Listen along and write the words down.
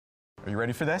Are you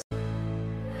ready for this?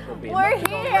 We're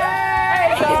here!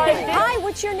 Hi,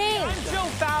 what's your name? I'm Joe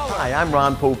Fowler. Hi, I'm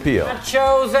Ron Popeil. That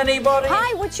shows anybody?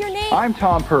 Hi, what's your name? I'm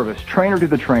Tom Purvis, trainer to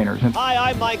the trainers. Hi,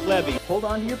 I'm Mike Levy. Hold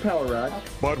on to your power rods.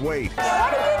 But wait. What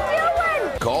are you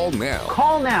doing? Call now.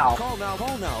 Call now. Call now.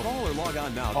 Call now. Call or log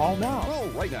on now. Call now. Call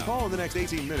right now. Call in the next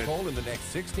 18 minutes. Call in the next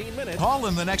 16 minutes. Call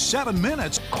in the next 7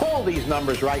 minutes. Call these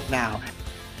numbers right now.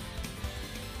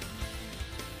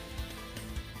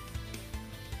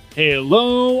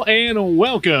 Hello and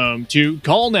welcome to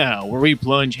Call Now, where we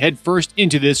plunge headfirst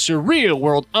into this surreal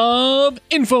world of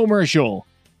infomercial.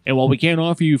 And while we can't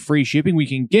offer you free shipping, we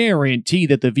can guarantee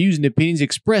that the views and opinions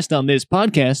expressed on this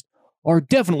podcast are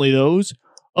definitely those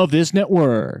of this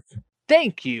network.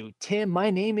 Thank you, Tim. My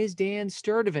name is Dan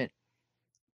Sturdivant.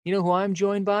 You know who I'm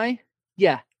joined by?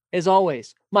 Yeah, as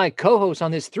always, my co-host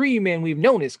on this three-man we've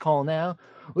known as Call Now.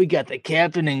 We got the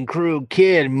captain and crew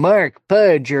kid, Mark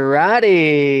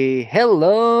Paggiarati.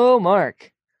 Hello,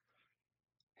 Mark.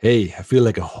 Hey, I feel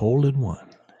like a hole-in-one.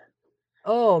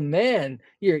 Oh, man.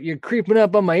 You're creeping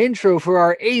up on my intro for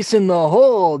our ace in the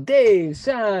hole, Dave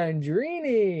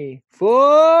Sandrini.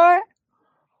 For...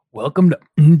 Welcome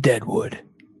to Deadwood.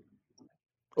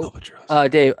 Oh,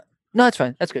 Dave. No, that's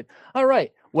fine. That's good. All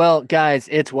right. Well, guys,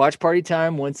 it's watch party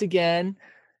time once again.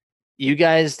 You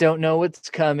guys don't know what's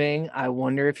coming. I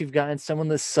wonder if you've gotten some of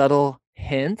the subtle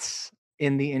hints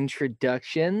in the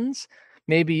introductions.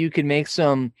 Maybe you could make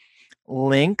some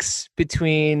links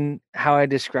between how I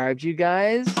described you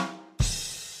guys.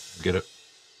 Get it?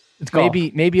 It's golf.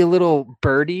 Maybe a little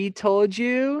birdie told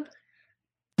you.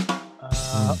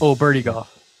 Birdie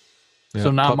golf. Yeah, So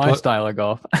not my style of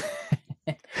golf.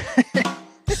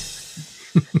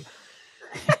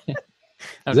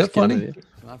 Is that funny?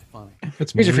 Not funny.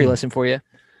 Here's a free lesson for you.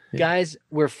 Guys,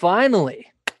 we're finally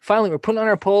we're putting on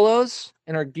our polos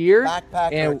and our gear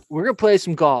and we're going to play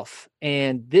some golf.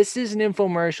 And this is an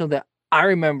infomercial that I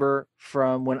remember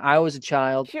from when I was a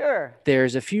child. Sure.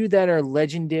 There's a few that are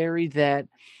legendary that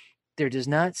there does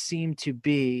not seem to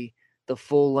be the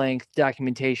full-length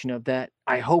documentation of that.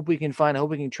 I hope we can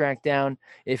track down.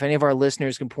 If any of our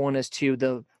listeners can point us to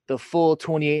the full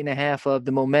 28 and a half of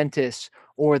the Momentous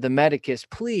or the Medicus,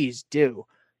 please do.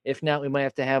 If not, we might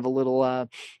have to have a little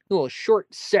short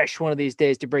sesh one of these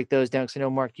days to break those down. Because I know,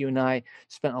 Mark, you and I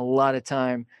spent a lot of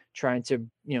time trying to,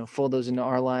 fold those into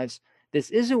our lives. This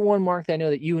isn't one, Mark, that I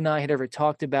know that you and I had ever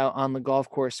talked about on the golf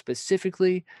course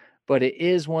specifically, but it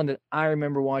is one that I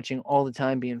remember watching all the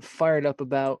time, being fired up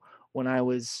about when I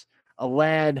was a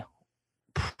lad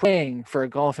praying for a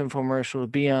golf infomercial to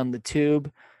be on the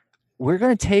tube. We're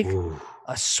going to take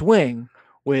a swing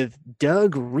with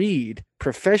Doug Reed,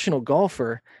 professional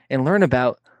golfer, and learn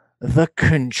about the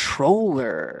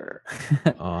controller.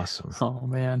 Awesome. Oh,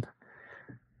 man.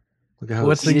 Look at how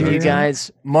What's it the starts. You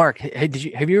guys, Mark, have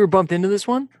you ever bumped into this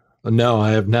one? No,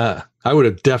 I have not. I would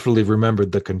have definitely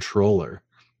remembered the controller.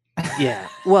 Yeah.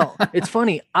 Well, it's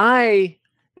funny. I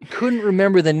couldn't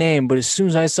remember the name, but as soon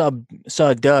as I saw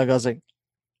Doug, I was like,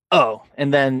 oh.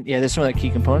 And then, there's some of the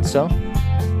key components. So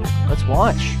let's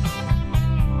watch.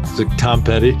 Is it Tom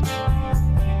Petty?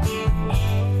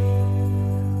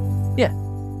 Yeah.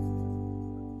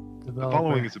 The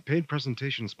following is a paid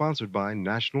presentation sponsored by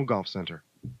National Golf Center.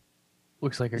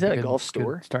 Looks like Is that a golf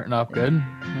store? Starting off good.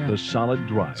 Yeah. The solid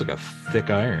drive. It's like a thick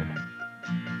iron.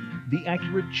 The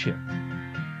accurate chip.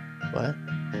 What?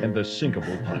 And the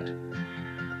sinkable putt.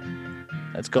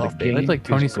 That's golf, The baby. game Looks like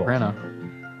Tony is golf. Soprano.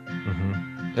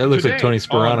 Mm-hmm. It looks like Tony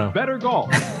Sperano. On Better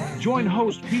Golf. Join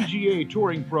host PGA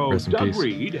Touring Pro Rest in Doug peace.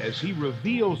 Reed as he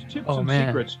reveals tips and man.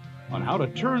 secrets on how to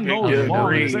turn Big those Doug long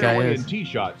Reed. fairway Guy and tee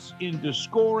shots into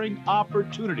scoring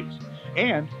opportunities.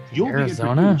 And you'll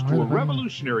Arizona? be introduced to a Where the-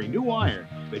 revolutionary new iron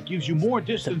that gives you more It's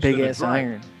a distance big than a ass drive,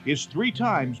 iron. is 3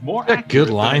 times more Got accurate good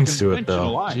than a lines to it,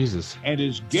 conventional though. iron, Jesus. and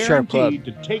is Sharp club. guaranteed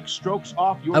to take strokes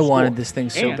off your I wanted score. this thing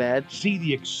so And bad. see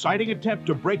the exciting attempt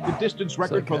to break the distance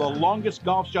record like for the a longest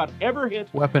golf shot ever hit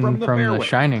Weapon from the from The fairway.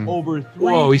 Shining. Over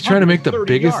Whoa, he's trying to make the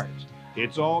 330 biggest yards.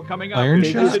 It's all coming up. iron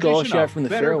in shot? this Biggest golf edition shot of from the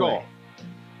Better fairway. Golf.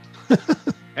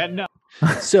 And now,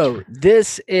 So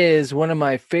this is one of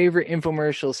my favorite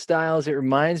infomercial styles. It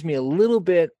reminds me a little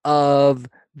bit of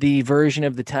the version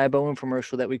of the Tybo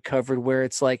infomercial that we covered, where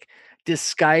it's like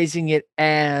disguising it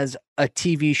as a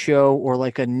TV show or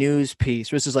like a news piece.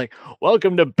 This is like,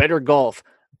 welcome to Better Golf.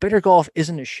 Better Golf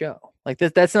isn't a show. Like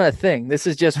that's not a thing. This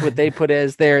is just what they put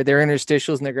as their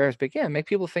interstitials and their graphics. But yeah, make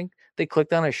people think they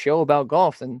clicked on a show about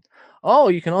golf. And oh,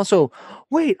 you can also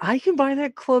wait. I can buy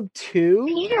that club too.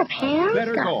 Peter Pan?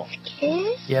 Better Golf.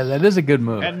 Yeah, that is a good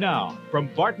move. And now, from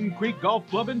Barton Creek Golf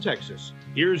Club in Texas,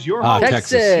 here's your Ah, host,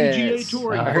 Texas. PGA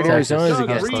Touring I heard Pro Arizona's Doug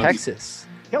against Reed. Texas.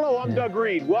 Hello, I'm Doug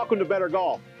Reed. Welcome to Better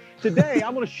Golf. Today,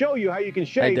 I'm going to show you how you can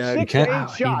shave Doug. 6 to 8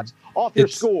 shots off your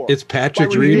score. It's Patrick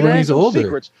by Reed when he's revealing some older.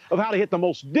 Secrets of how to hit the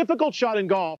most difficult shot in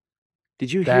golf.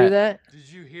 Did you hear that?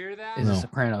 Did you hear that? Is the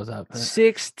Sopranos up?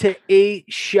 6 to 8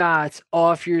 shots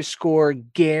off your score,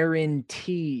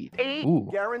 guaranteed. Ooh.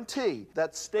 Guarantee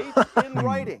that states in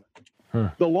writing.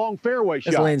 The long fairway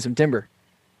That's shot. laying some timber.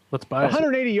 Let's buy it.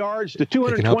 180 yards to can help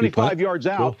you 225 putt. yards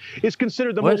out Cool. is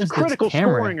considered the What most is this critical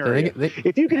camera? scoring Do they area. get- they-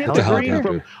 If you can hit It's the a green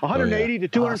from helicopter. 180 to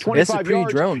That's a 225 pretty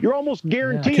yards, drone. you're almost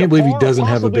guaranteed I can't believe he par, doesn't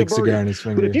have a possibly big cigar birdie. in his But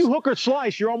if fingers. you hook or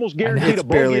slice, you're almost And guaranteed it's a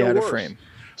bogey barely or out of worse. frame.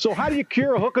 So how do you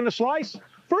cure a hook and a slice?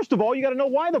 First of all, you got to know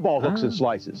why the ball hooks and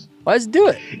slices. Why does it do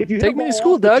it? If you hit Take a me to ball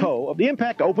school, off the Doug. toe of the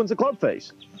impact opens the club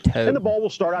face, and the ball will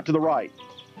start out to the right.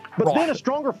 But then a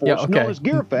stronger force, Yeah, okay. known as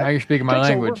gear effect, Now you're speaking my takes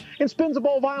language. over and spins the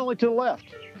ball violently to the left.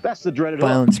 That's the dreaded hook.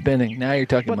 Violent spinning. Now you're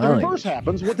talking But my the reverse language.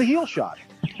 happens with the heel shot.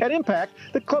 At impact,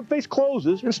 the club face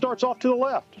closes and starts off to the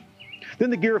left. Then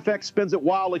the gear effect spins it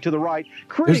wildly to the right, There's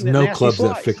creating that no nasty clubs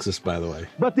slice. that fix this, by the way.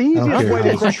 But the I don't easiest care way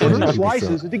to how crush many hook and people slices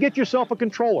suck. is to get yourself a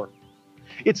controller.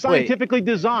 It's scientifically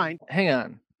designed. Hang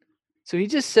on. So he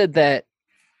just said that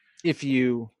if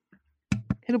you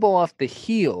hit a ball off the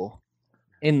heel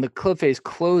and the club face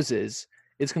closes,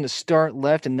 it's going to start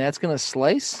left and that's going to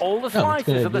slice? All the No, it's gonna-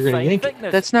 slices are the you're gonna same yank it.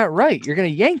 thickness. That's not right. You're going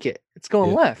to yank it. It's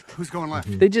going Yeah. left. Who's going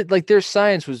left? They just like their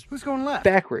science was Who's going left?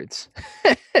 backwards.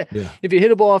 Yeah. If you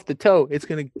hit a ball off the toe, it's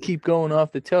going to keep going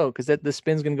off the toe because the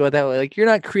spin's going to go that way. Like you're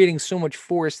not creating so much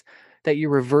force that you're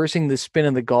reversing the spin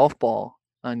of the golf ball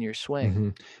on your swing.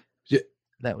 Mhm. Yeah,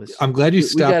 That was. I'm glad you we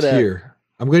stopped gotta- here.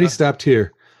 I'm glad he stopped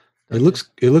here. It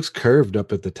looks curved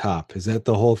up at the top. Is that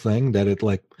the whole thing? That it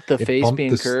like The it face bumped-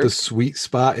 being the curved? sweet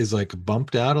spot is like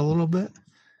bumped out a little bit.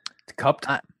 It's cupped.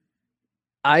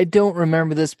 I don't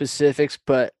remember the specifics,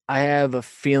 but I have a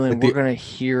feeling Like we're the- going to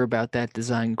hear about that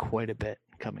design quite a bit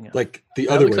coming up. Like the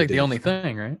That other looks way. like the Dave. only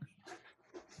thing, right?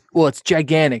 Well, it's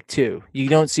gigantic too. You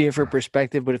don't see it for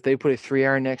perspective, but if they put a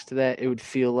 3-iron next to that, it would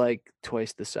feel like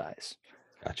twice the size.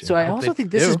 Gotcha. So I hope also they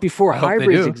think this is do. before I hope they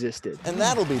hybrids do. existed. And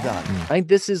that'll be done. I think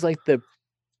this is like the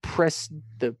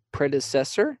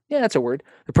predecessor. Yeah, that's a word.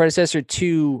 The predecessor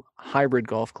to hybrid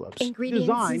golf clubs.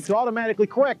 Designed to automatically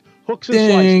correct hooks and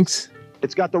slices. Thanks.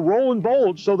 It's got the roll and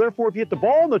bulge, so therefore if you hit the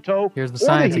ball on the toe Here's the or the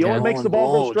science heel, again. it makes the Roll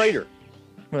and ball go bulge. straighter.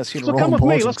 Let's see what So roll come and with me,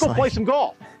 bulge let's go looks play like. some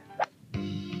golf.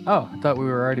 Oh, I thought we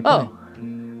were already Oh,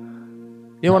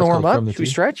 playing. you want to Let's warm go up? from the Should we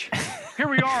tee. stretch? Here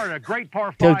we are in a great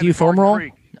par 5 Doug, do you at foam Barton roll?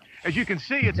 Creek. As you can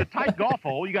see, it's a tight golf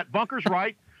hole. You got bunkers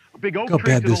right, a big oak Look how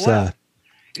tree bad to the this left.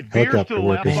 It veers to helicopter the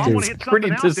work left, is so I'm too. going to hit It's pretty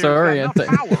something out there that's got enough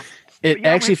disorienting. power. It But yeah,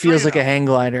 actually we're feels straight like a up. hang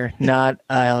glider, not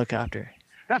a helicopter.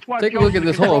 That's why I've Take a look chosen at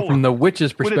the this hole controller. from the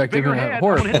witch's With its perspective bigger and head, a I'm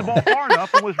horse. going to hit the ball far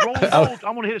enough, and with rolling bulge,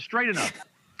 I'm going to hit it straight enough.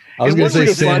 I was And gonna one say way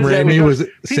to Sam find that Raimi was was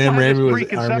people Sam have this Raimi was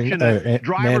preconception arming, that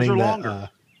drivers manning are that. longer.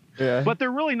 Yeah. But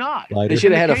they're really not. Glider. They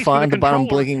should In have the had a case of font the at the bottom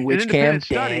controller, blinking an witch cam. independent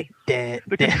study, Dad,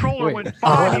 The dad. controller Wait. went Oh,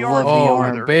 I 5 yards love the Oh, arm.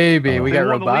 farther baby, we than got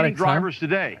one of the leading robotics, huh? drivers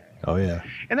today. Oh yeah.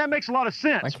 And that makes a lot of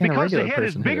sense Why can't a because the regular head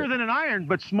is person hit bigger it? than an iron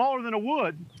but smaller than a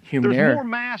wood. Human There's error. more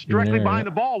mass directly error, behind yeah.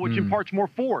 the ball, which Mm. imparts more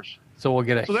force. So we'll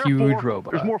get So a huge therefore,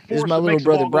 robot. there's more This force is my that little makes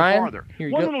brother the ball Brian. go farther. Here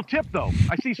you One go. little tip though,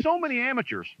 I see so many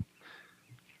amateurs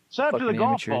set up to the Fucking golf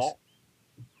amateurs. ball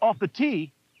off the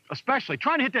tee, especially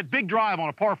trying to hit that big drive on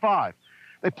a par 5.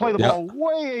 They play the Yep. ball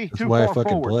way That's too why I far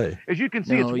fucking forward. play. As you can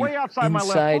see, No, it's way outside my left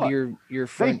inside foot. your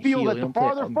front feel heel. that You the don't play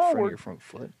farther on the front of forward- your front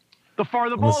foot. The farther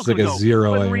the This ball's is like going a to go. zero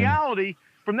But in iron. reality,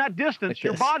 from that distance, Like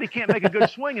your this. body can't make a good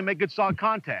swing and make good solid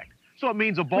contact. So it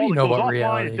means a do ball you that know goes about offline,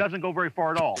 reality? it doesn't go very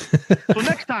far at all. So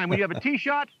next time when you have a tee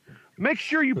shot, make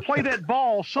sure you play that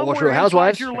ball somewhere Real inside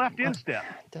Housewives? your left instep.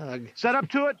 Doug. Set up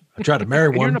to it, I tried to marry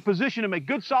and you're in one. a position to make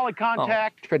good solid Oh,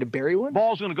 contact. tried to bury one?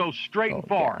 Ball's going to go straight and Oh,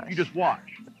 far. gosh. You just watch.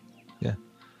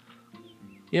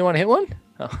 You don't want to hit one?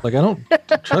 Oh. Like I don't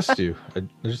trust you. I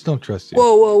just don't trust you.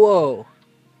 Whoa, whoa, whoa.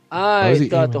 I is he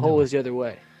thought the aiming hole that was the other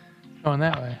way. Going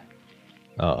that way.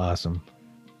 Oh, awesome.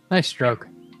 Nice stroke.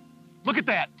 Look at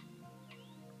that.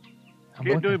 I'm Can't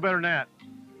do looking. any better than that.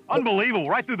 Unbelievable.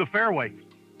 Right through the fairway.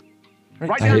 Right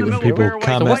I down hate the when middle of the people fairway.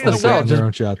 comment what's the like sell? that on Just- their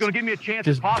own shots. It's going to give me a chance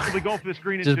Just- to possibly go for the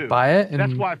screen in Just two. buy it and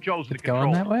That's why I've chosen it's the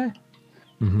control. going that way.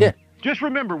 Mhm. Yeah. Just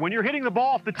remember, when you're hitting the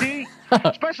ball off the tee,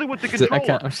 especially with the So I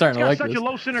controller, I'm starting it's to got like such this. a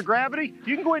low center of gravity,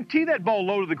 you can go ahead and tee that ball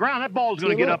low to the ground. That ball is going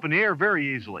to Tee it get low. up in the air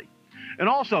very easily. And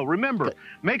also, remember,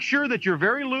 make sure that you're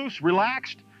very loose,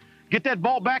 relaxed, get that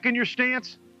ball back in your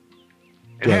stance,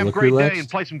 and Do I have a look great day relaxed? and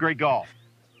play some great golf.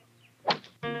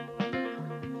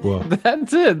 Whoa.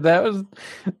 That's it. That was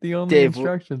the only Dave,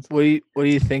 instructions. What do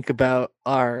you think about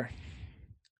our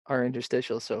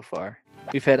interstitial so far?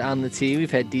 We've had on the tee,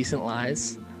 we've had decent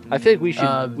lies. I feel like we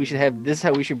should have this is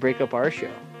how we should break up our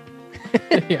show.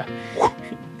 Yeah.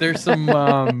 There's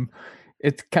some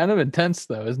it's kind of intense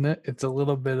though, isn't it? It's a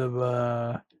little bit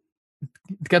of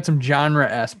it's got some genre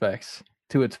aspects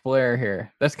to its flair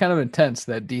here. That's kind of intense,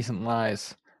 that Decent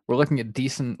Lies. We're looking at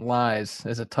Decent Lies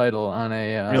as a title on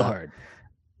a Real hard.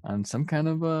 On some kind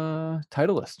of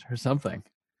Titleist or something.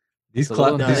 These It's a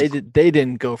little No, intense. they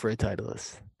didn't go for a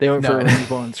Titleist. They went for No. a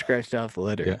rainbow and scratched off the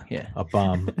letter. Yeah. A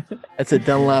bomb. That's a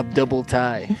Dunlop double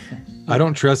tie. I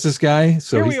don't trust this guy,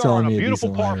 so Here he's we are telling on me a a beautiful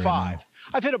decent par lie right five. now.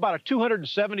 I've hit about a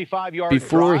 275-yard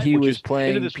Before drive, he which was is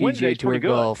playing into this wind day PGA is Tour pretty good.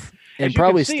 golf, As and you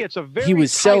probably can see, it's a very he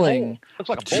was tight selling hole. Looks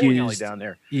like a bowling alley used, down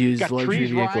there. used Got luxury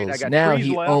trees right, I vehicles. got Now trees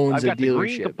he left, owns I've a got the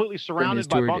green dealership completely from surrounded his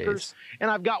by tour bunkers, days. and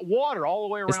I've got water all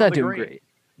the way around It's not the doing green. great.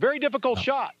 Very difficult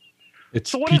shot. It's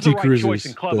So what is PT the right Cruisers. choice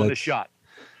in club but on this that's- shot?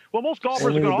 Well, most golfers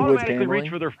Only are going with to the wood automatically reach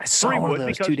paneling. for their I saw three one of wood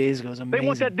those because 2 days ago. It was they amazing.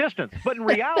 want that distance. But in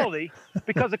reality,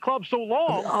 because the club's so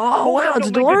long, Oh, most wow, of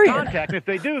it's them a don't make good DeLorean. contact. And if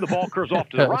they do, the ball curves off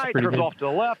to the That was right, pretty curves good. off to the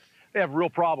left. They have real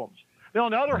problems. Then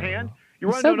on the other hand, you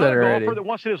You run into said that another already. golfer that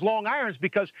wants to hit his long irons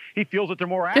because he feels that they're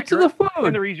more Get to the accurate phone.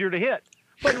 and they're easier to hit.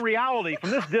 But in reality, from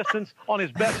this distance, on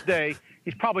his best day,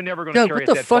 he's probably never going to Doug, carry what it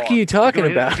the that fuck far. are you He's talking gonna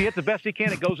hit it- about? If he hits the best he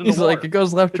can, it goes in He's the like, water. it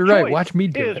goes left The to right. choice Watch me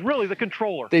do is it. really the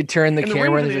controller. They turn the And the camera,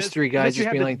 and reason there's just is three that guys you just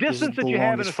have being the like, "This is distance the that you have in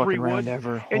longest a fucking three-wood, round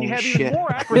ever." and you Holy have even shit!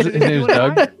 more accuracy His than you name's do in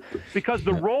Doug? iron, because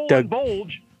the roll Doug. and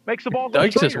bulge makes the ball go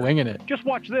Doug's just straighter. winging it. Just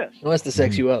watch this. He wants to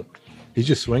sex you up. He's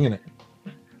just swinging it.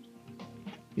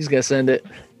 He's gonna send it.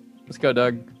 Let's go,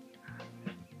 Doug.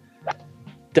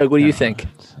 Doug, what do you think?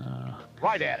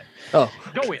 Right at it. Oh,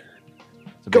 Go in.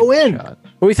 It's a Go big in. shot.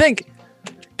 what do you think?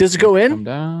 Does it go Come in?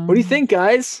 down. What do you think,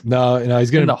 guys? No,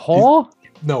 he's gonna In the hole?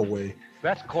 No way.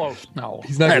 That's close. No.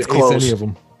 He's not That's gonna ace close. any of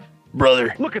them.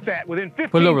 Brother. Look at that. Within 15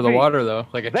 Put it over the feet. water though,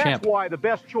 like a That's champ. why the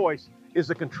best choice is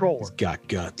the controller. He's got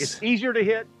guts. It's easier to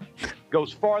hit,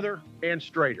 goes farther and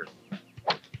straighter.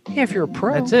 Yeah, if you're a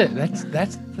pro. That's it.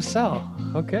 That's the sell.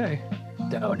 Okay.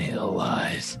 Downhill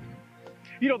lies.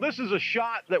 You know, this is a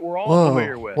shot that we're all Whoa!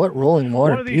 familiar with. What rolling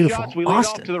water? One of these Beautiful. shots we lead off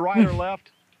Austin. to the right or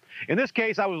left. In this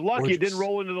case, I was lucky it Gorgeous. didn't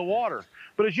roll into the water.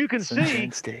 But as you can see,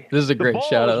 Sunshine State. This is a the great ball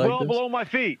shot. I is like well this. below my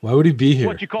feet. Why would he be here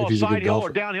What you call if a he's a side good hill or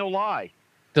golfer? downhill lie.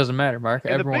 Doesn't matter, Mark.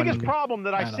 And the Everyone. biggest problem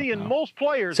that I don't see in know. most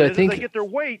players So I is think they get their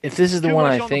weight If this is the too one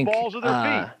much I on think, the balls of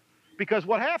their feet. Because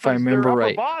what happens, if I remember their upper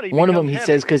right, body one of them becomes he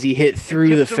says heavy. because he hit through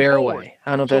the tips them fairway. forward.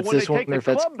 I don't know if So that's when this they one take or the if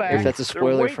that's club back, a their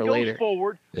spoiler weight for goes later.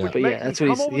 forward, Yeah. which But makes yeah, them that's what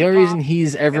come he's. over The only top, reason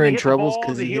he's ever and they in hit the trouble is ball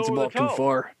because the he hits the heel ball of the too toe.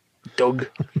 far. Doug.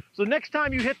 So next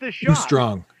time you hit this Too shot,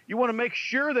 strong. you want to make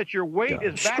sure that your weight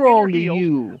is back Strong in to your heels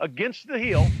you. against the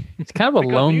heel. It's kind of a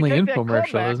Because lonely if you take that club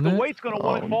infomercial, back, isn't the it? weight's going to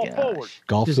want Oh, to fall gosh. forward.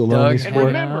 Golf's Just a lonely Doug And sport.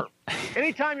 remember,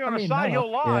 anytime you're on I a mean, side no.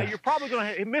 hill lie, Yeah. you're probably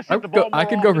going to miss I hit the would go- ball more I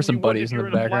could go often for some than you would buddies if in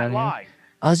you're the a flat background here. lie.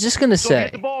 I was just gonna So if you hit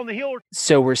say. the ball in the heel or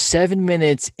So we're 7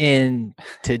 minutes in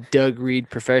to Doug Reed,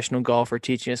 professional golfer,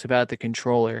 teaching us about the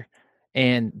controller.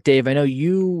 And Dave, I know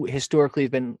you historically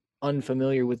have been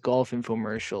unfamiliar with golf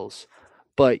infomercials,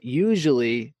 but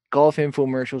usually golf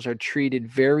infomercials are treated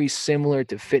very similar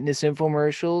to fitness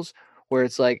infomercials, where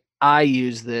it's like, I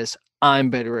use this, I'm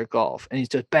better at golf. And he's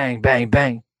just bang, bang,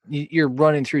 bang. You're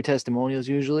running through testimonials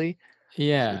usually.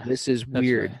 Yeah. This is that's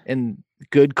weird. right. And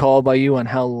good call by you on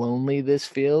how lonely this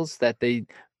feels, that they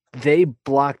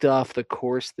blocked off the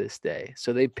course this day.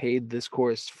 So they paid this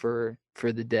course for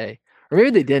the day. Or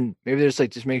maybe they didn't. Maybe they're just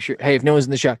like, just make sure, hey, if no one's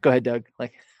in the shot, go ahead, Doug.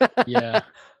 Like, Yeah.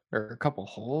 Or a couple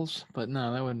holes, but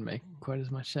no, that wouldn't make quite as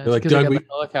much sense. They're like, because they Doug, got the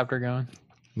helicopter going.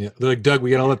 Yeah, they're like, Doug,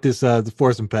 we gotta let this the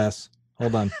foursome pass.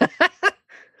 Hold on.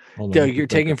 Hold on. Doug, you're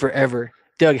taking forever.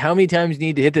 Doug, how many times do you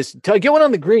need to hit this? Doug, get one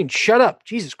on the green. Shut up.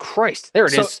 Jesus Christ. There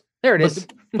it So- is. There it But, is.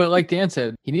 but like Dan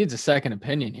said, he needs a second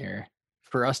opinion here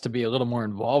for us to be a little more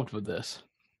involved with this.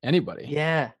 Anybody.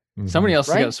 Yeah. Somebody else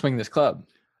has Right? got to swing this club.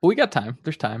 But we got time.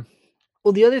 There's time.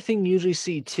 Well, the other thing you usually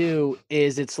see too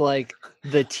is it's like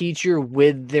the teacher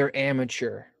with their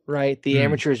amateur, right? The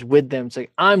amateur is with them. It's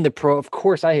like, I'm the pro. Of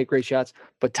course, I hit great shots,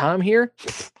 but Tom here,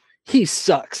 he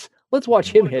sucks. Let's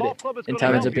watch him the hit golf it. club is And gonna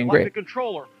Tom ends help up being you, like great. the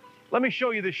controller. Let me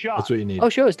show you the shot. That's what you need. Oh,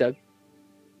 show us, Doug.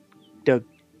 Doug.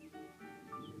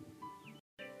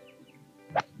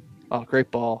 Oh,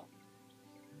 great ball.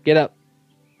 Get up.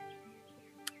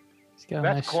 He's got a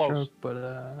That's nice close. stroke, but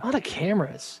A lot of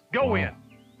cameras. Go in.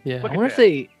 yeah. Look I at wonder if that.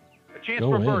 they. A chance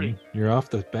Go for in. birdie. You're off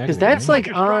the back. Because that's What like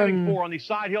you're striving on. for on these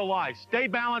side hill lies. Stay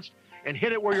balanced and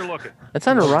hit it where you're looking. That's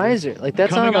on a riser. Like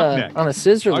that's Coming on up a next. on a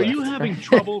scissor Are lift. you having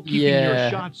trouble keeping Yeah, your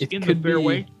shots it in the could be-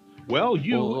 fairway? Well,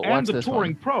 you Well, watch and the this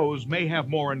touring one. pros may have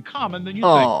more in common than you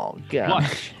think. Oh Plus,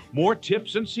 gosh.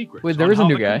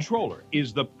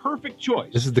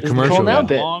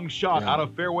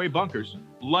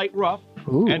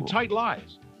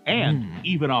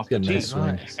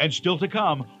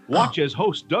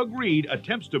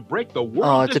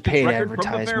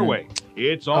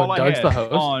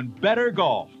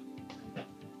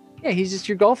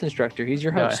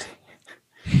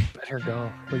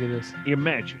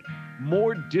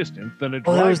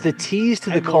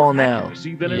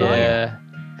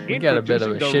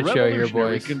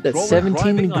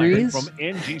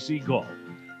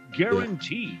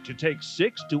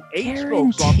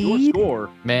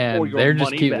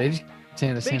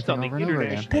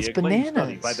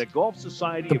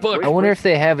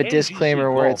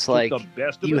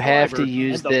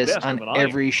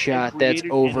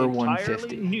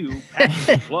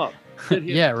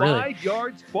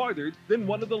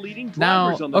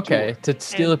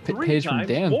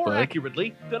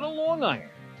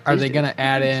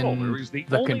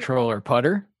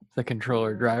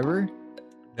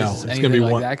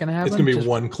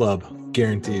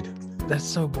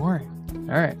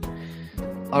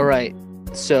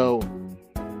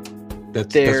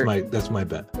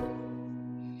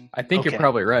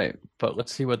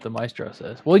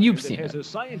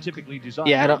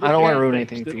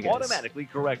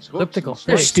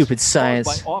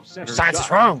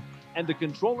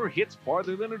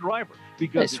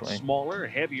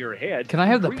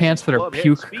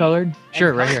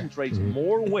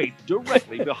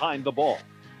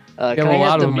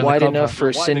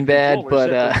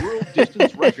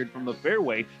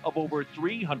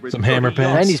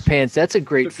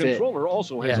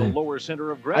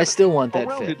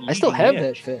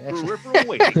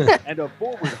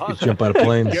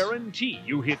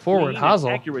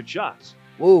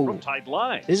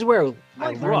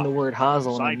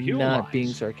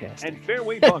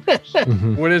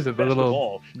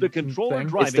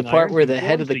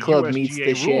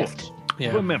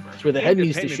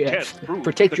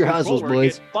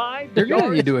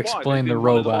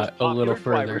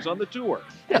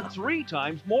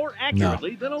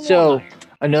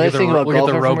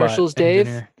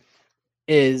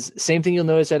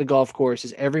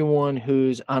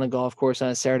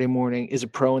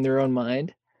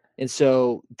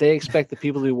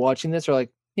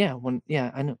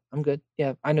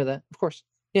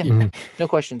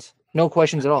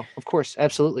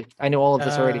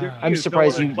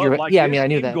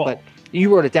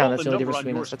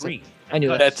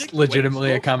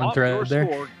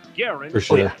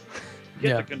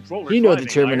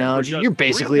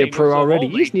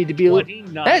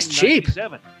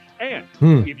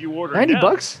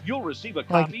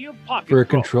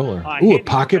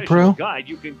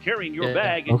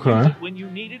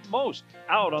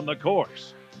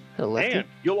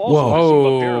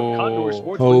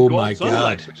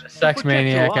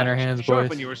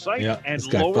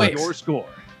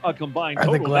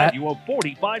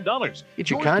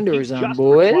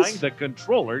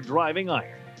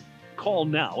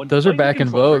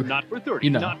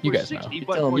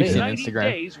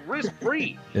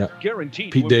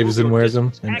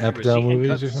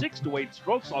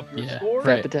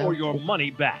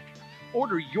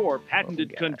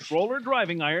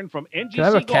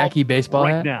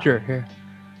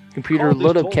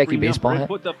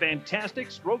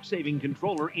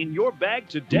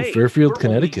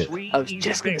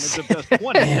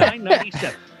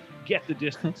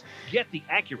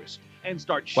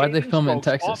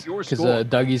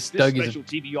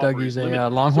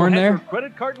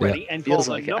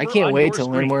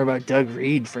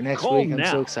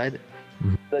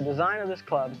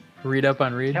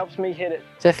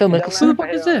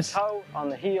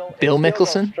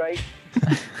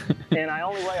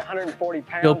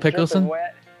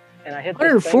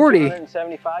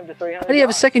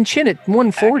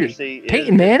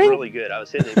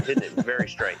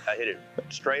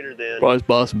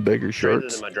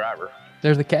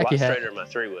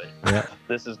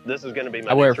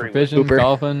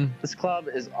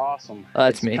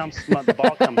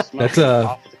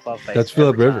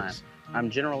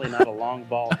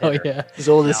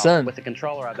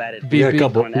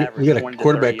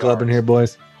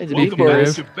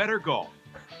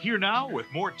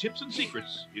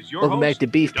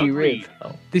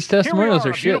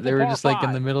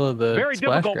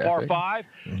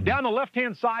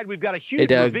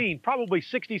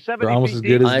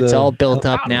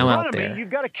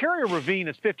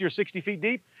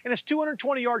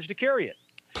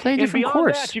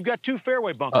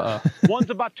 One's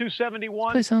about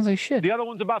 271. This sounds like shit. The other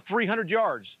one's about 300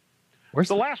 yards. Where's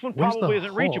the last one where's probably the isn't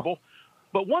hole? reachable.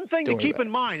 But one thing Don't to worry keep about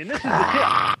in mind, and this is the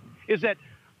tip, is that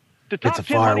the It's top a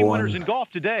 10 far money one. winners in golf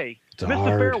today It's miss the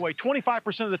hard. fairway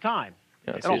 25% of the time.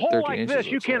 Yeah, And so a hole 13 like inches this,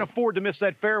 you looks can't like. afford to miss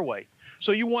that fairway.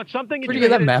 So you want something Where'd that you get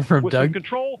that hit math from, with some Doug?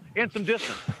 control and some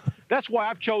distance. That's why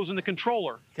I've chosen the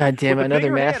controller. God damn it, With the another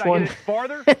bigger math head, I one. hit it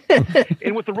farther,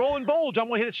 and with the rolling bulge, I'm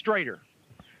going to hit it straighter.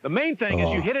 The main thing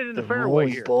is you Oh. hit it in the The fairway rolling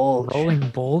here. bulge. Rolling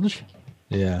bulge?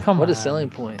 Yeah. Come What on. a selling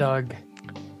point. Doug.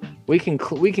 We can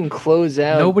close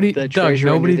out Nobody- the Doug, treasure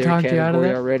nobody under their talked you out of category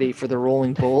that? already for the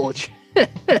rolling bulge.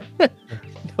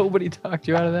 Nobody talked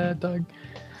you out of that, Doug.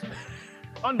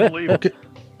 Unbelievable. Okay.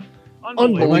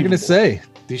 Unbelievable. What am I going to say?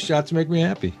 These shots make me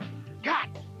happy. God,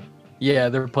 Yeah,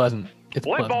 they're pleasant. It's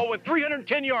well, that pleasant. ball went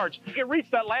 310 yards. You can reach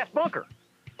that last bunker.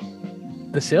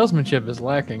 The salesmanship is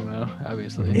lacking, though,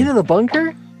 obviously. Into the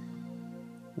bunker?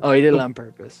 Oh, he did it on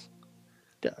purpose.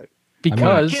 Doug.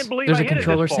 Because I can't believe there's I a hit it this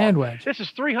controller far. sandwich. This is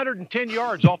 310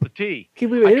 yards off the tee.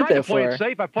 Can't believe I I hit it tried to that play far. it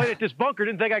safe. I played it this bunker.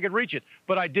 Didn't think I could reach it,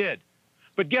 but I did.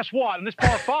 But guess what? In this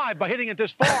par 5, by hitting it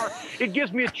this far, it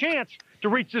gives me a chance to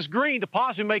reach this green to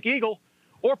possibly make eagle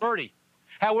or birdie.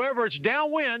 However, it's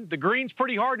downwind. The green's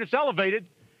pretty hard and it's elevated,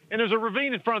 and there's a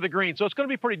ravine in front of the green, so it's going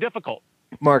to be pretty difficult.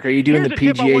 Mark, are you doing Here's the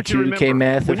a tip I PGA want you to 2K remember.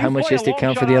 math When of how you much play has a to long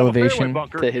count for shot the out of a fairway elevation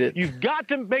bunker, to hit it? You've got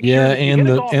to make Yeah, sure that you and hit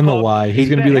a the golf and the club Y. He's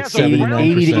going to that be like has a round 79%.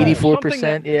 80 to something 84%,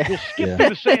 that yeah. will skip Yeah. through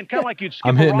the sand, kind of like you'd skip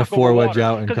I'm a hitting a rock over 4 wedge water.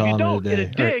 out and 'Cause if you calling it a don't, day.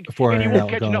 it'll dig, Or 4 and you iron out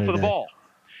won't and catch enough calling of it the a day. ball.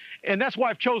 And that's why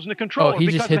I've chosen the controller. Oh, he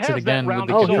just because hits it has that again with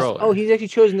rounded the Oh, controller. soul. he's actually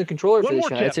chosen the controller for One this more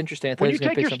shot. tip. That's interesting. I thought When he you was going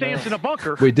take to your pick something stance else. in a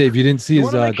bunker, Wait, Dave, you didn't see you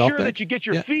his want to make golf sure bag? that you get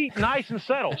your Yeah. feet nice and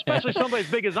settled, especially somebody as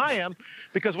big as I am,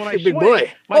 because when I Hey, big swing,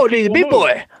 boy. my Oh, feet he's a will big move.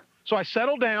 boy. So I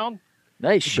settle down,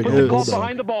 Nice Big put old the shoes. club bulldog.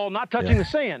 behind the ball, not touching Yeah. the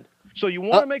sand. So you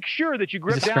want to make sure that you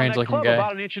grip He's a down that strange-looking club guy.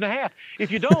 about 1.5 inches.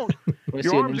 If you don't, Wanna see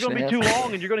your an arm's inch going to and be a too half?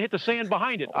 long and you're going to hit the sand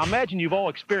behind it. I imagine you've all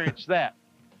experienced that.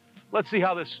 Let's see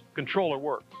how this controller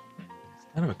works.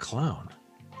 Kind of a clown.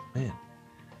 Man.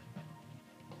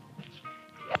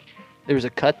 There was a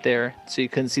cut there, so you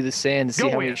couldn't see the sand to see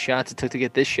Go how many in. shots it took to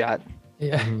get this shot.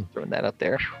 Yeah. Throwing that up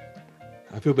there.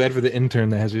 I feel bad for the intern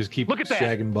that has to just keep Look at that.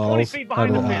 shagging 20 balls. feet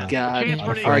behind out the of, fence. God. Chance for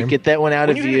out of an All right, frame. get that one out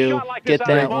When of you hit a view. shot like this Get out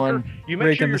of that the bunker, one. you make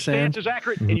Break sure in your the sand. stance is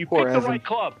accurate and you Poor pick the Evan. right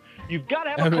club. You've got to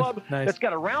have a Evan, club nice. that's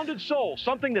got a rounded sole,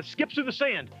 something that skips through the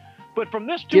sand. But from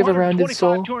this Do you have a rounded 225,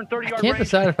 sole? 230 I yard can't range,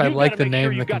 decide if I you've like gotta the make sure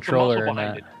name you've the got the muscle controller or behind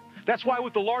not. it. That's why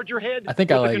with the larger head, I think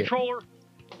with I like the it. controller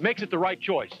makes it the right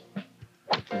choice.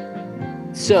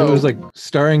 If So it was like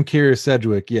starring Kira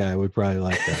Sedgwick, yeah, I would probably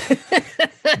like that.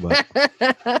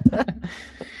 But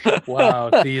Wow,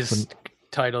 these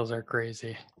titles are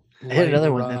crazy. I hit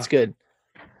another one. That's good.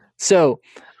 So,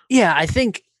 yeah, I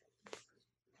think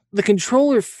the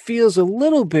controller feels a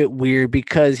little bit weird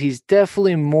because he's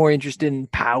definitely more interested in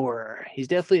power.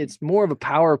 It's more of a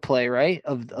power play, right?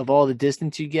 Of all the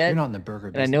distance you get. You're not in the burger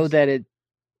And I know that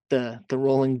the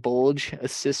rolling bulge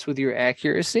assists with your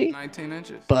accuracy. 19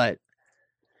 inches. But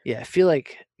yeah, I feel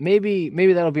like maybe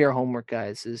that'll be our homework,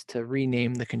 guys, is to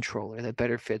rename the controller that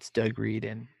better fits Doug Reed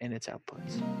and its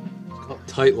outputs. it's called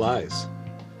Tight Lies.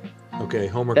 Okay,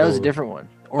 homework. That was a over. different one.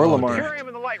 Or Oh, Lamar. Here I am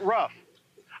in the light rough.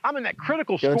 I'm in that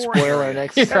critical Don't scoring spoil our area.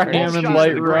 next. Here our I next am in shot light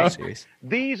of the rough. series.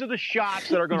 These are the shots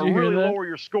that are going Did to you hear really that? lower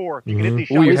your score if you can hit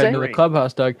these Ooh, shots. you're in heading the to the green.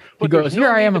 clubhouse, Doug. He But goes, there's here no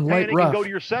I am need in to light panic rough. and go to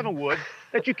your 7-wood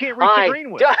that you can't reach Hi, the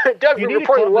green with. Doug, You we're need a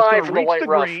reporting club that's live gonna from the reach White the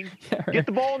Rough. green, Yeah, right. get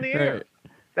the ball in the air. Right.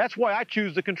 That's why I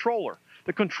choose the controller.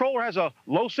 The controller has a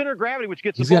low center of gravity, which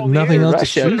gets He's the got ball in the nothing air. else to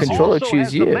Russia, choose. controller Also choose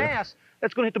has you. the mass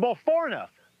that's going to hit the ball far enough.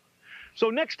 So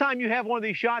next time you have one of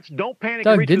these shots, don't panic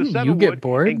Doug, and reach for the didn't you 7-wood get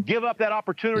bored? and give up that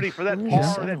opportunity for that Yeah.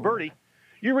 par or that birdie.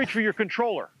 You reach for your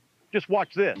controller. Just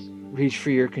watch this. Reach for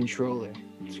your controller.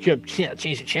 Yeah,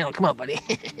 change the channel. Come on, buddy.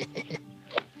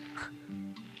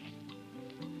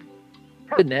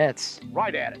 Good nets.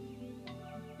 Right at it.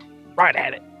 Right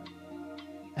at it.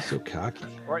 So cocky.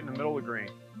 Right in the middle of the green.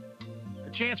 A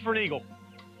chance for an eagle.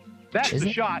 That's Is the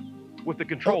it? shot with the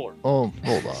controller. Oh,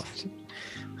 hold off.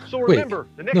 So Wait, remember,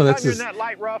 the next no, time that's you're in his- that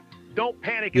light rough, don't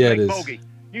panic and Yeah, it make is. bogey.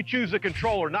 You choose the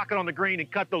controller, knock it on the green, and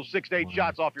cut those 6 to 8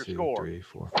 shots off your 2, score. 3,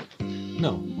 4.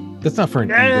 No, that's not for an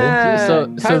Yeah. So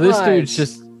this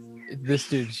Timelines.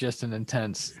 dude's just an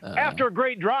intense After a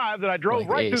great drive that I drove like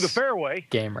right through the ace fairway,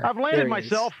 gamer. I've There landed he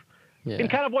myself Yeah. in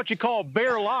kind of what you call a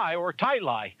bear lie or a tight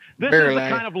lie. This Bear is the lie.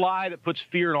 kind of lie that puts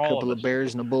fear in all Couple of of us.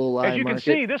 bears and a bull lie As you can market.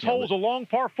 see, this Yeah, hole's a long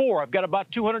par 4. I've got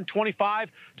about 225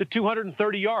 to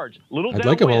 230 yards. Little I'd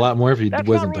like him a downwind. lot more if he That's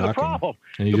wasn't not really the talking. problem.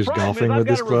 And he's The just problem golfing is I've with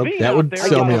got this a club. ravine That out would there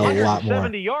sell me a about lot more.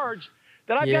 170 yards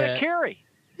that I've got Yeah. to carry.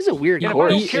 This is a weird And if I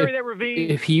course. don't carry that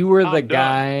ravine, If he were I'm the done.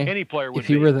 guy, Any player would if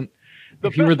he be. were the The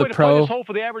if he were best the way to play pro this hole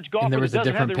for the average golfer and there was that a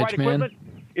doesn't have different the right pitch man,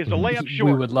 equipment is to lay up we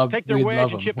short, would love, take their we'd wedge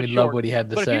love and him. chip it We'd short. love what he had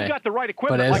to But if say. you've got the right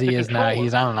equipment, But as like he the is now, controller,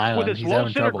 he's on an with island. this He's low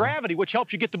having center of trouble. gravity, which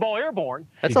helps you get the ball airborne,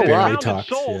 That's it's a lot. round and Talks,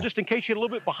 sold yeah. just in case you get a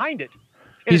little bit behind it.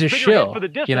 And He's a it's bigger head shill, for the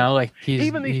distance. you know, like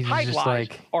Even these he's tight just lies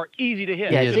like are easy to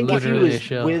hit. Yeah, I is think if he literally a was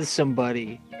shill. with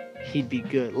somebody, he'd be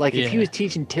good. Like if he Yeah. was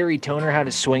teaching Terry Toner how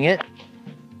to swing it,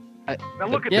 Now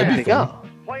look at Yeah. there that. you go.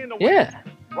 Playing the wind. Yeah,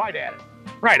 Right at it.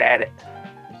 right at it.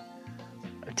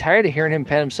 I'm tired of hearing him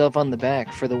pat himself on the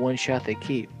back for the one shot they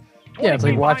keep. Yeah, it's 20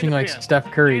 like feet watching behind like the pin.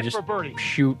 Steph Curry Chance just for birdie.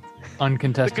 shoot The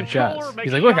uncontested controller shots. makes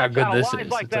He's like, look how shots good out this lines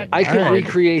is. like It's that. I could alright.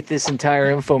 recreate this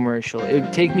entire infomercial. It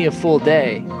would take me a full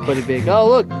day, but it'd be like, oh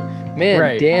look, man,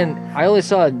 Right. Dan. I only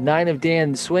saw 9 of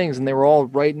Dan's swings, and they were all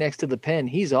right next to the pin.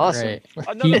 He's awesome. Right.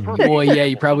 Another He, perfect well, yeah, he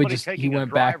example, probably somebody just taking he a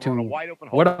went back driver on a to wide open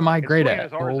what hole am I and great swinging at?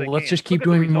 as hard as Well, they let's can. just keep Look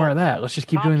at the doing more of results. that. Let's just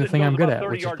keep doing the Thompson thing I'm goes good about at, 30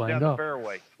 which is yards playing down the golf.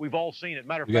 fairway. We've all seen it.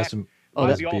 Matter of We got fact, some Oh,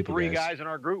 maybe nice all people, 3 guys. guys in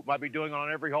our group might be doing it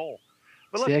on every hole.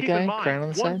 But See let's that keep in guy crying on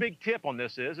mind, the one side? big tip on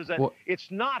this is that What- it's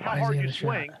not how why does hard he you have a shot?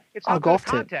 swing, it's Oh, how good golf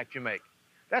tip. contact you make.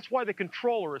 That's why the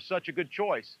controller is such a good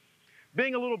choice.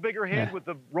 Being a little bigger head Yeah. with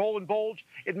the roll and bulge,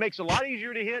 it makes it a lot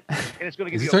easier to hit, and it's going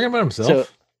to give Is he you talking about himself?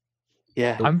 So,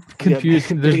 yeah, I'm confused.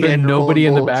 big- There's big been end nobody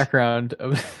in the rolls. background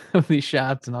of these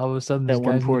shots, and all of a sudden, that this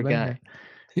one guy's in poor the guy.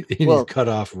 background. He's well- cut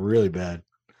off really bad.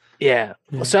 Yeah.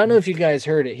 Yeah. So I don't know if you guys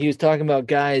heard it. He was talking about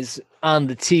guys on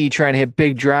the tee trying to hit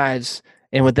big drives,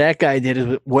 and what that guy did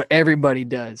is what everybody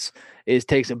does: is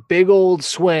takes a big old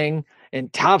swing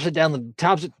and tops it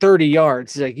 30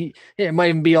 yards. He's like, yeah, it might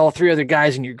even be all 3 other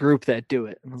guys in your group that do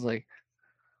it. I was like,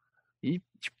 you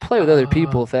should play with other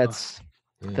people if that's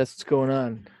what's going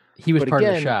on. He was But part of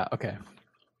the again- shot. Okay.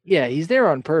 Yeah, he's there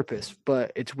on purpose,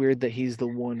 but it's weird that he's the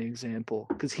one example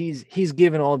because he's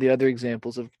given all the other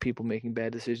examples of people making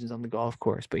bad decisions on the golf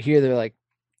course. But here they're like,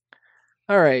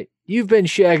 all right, you've been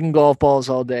shagging golf balls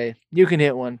all day. You can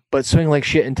hit one, but swing like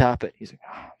shit and top it. He's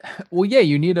like, Well, yeah,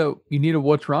 you need a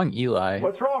what's wrong, Eli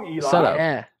wrong, Eli? setup.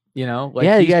 yeah, You know, like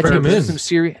yeah, you he's got to bring him take in. some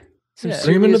serious, Yeah.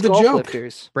 Bring him into serious the golf joke.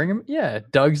 lifters. Bring him. Yeah,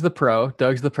 Doug's the pro.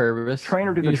 Doug's the purpose.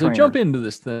 Trainer to the He's like, trainer. jump into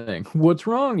this thing. What's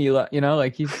wrong, Eli? You know,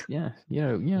 like he's get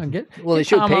Well, they get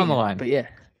should Tom pay on the line. but yeah,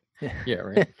 Yeah,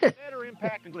 right. better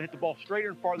impact and going to hit the ball straighter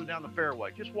and farther down the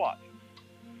fairway. Just watch.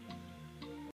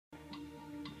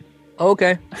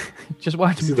 okay, Just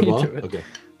watch See him the get ball? to it. Okay.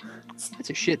 that's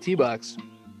a shit tee box.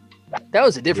 That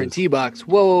was a different is. tee box.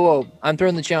 Whoa! I'm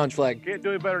throwing the challenge flag. Can't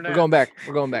do it better now. We're going back.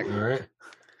 We're going back. All right.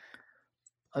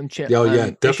 I'm Yeah, oh, yeah,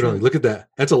 I'm definitely. issuing- Look at that.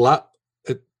 That's a lot.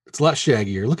 It's a lot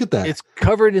shaggier. Look at that. It's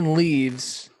covered in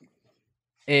leaves,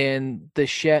 and the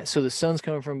so the sun's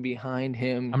coming from behind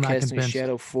him, I'm not casting a convinced.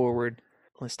 shadow forward.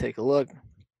 Let's take a look.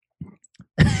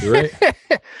 You're right.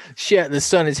 Shit, the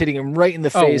sun is hitting him right in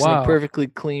the Oh, face in wow. a perfectly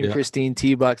clean, Yeah. pristine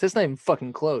tee box. That's not even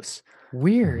fucking close.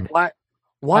 Weird. Why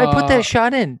put Uh, that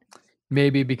shot in?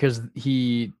 Maybe because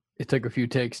it took a few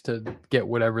takes to get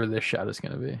whatever this shot is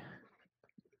going to be.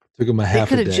 Took him a half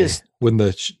a coulda day just- when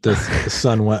the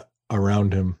sun went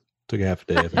around him. Took a half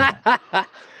a day. I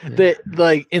think.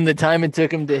 Like in the time it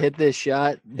took him to hit this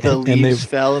shot, the And they- leaves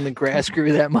fell and the grass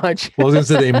grew that much. Well, I was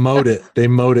gonna say they mowed it. They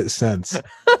mowed it since.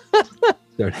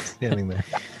 Started standing there.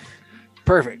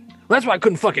 Perfect. That's why I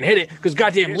couldn't fucking hit it because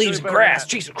goddamn Can't leaves do and better grass. than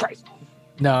that. Jesus Christ.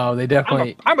 No, they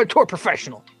definitely. I'm a tour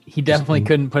professional. He definitely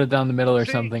couldn't put it down the middle or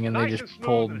See, something, and they nice just smooth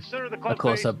pulled in the center of the a club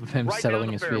close face, up of him right down settling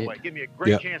the his fairway. feet. Give me a great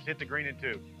Yep. chance to hit the green in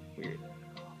 2.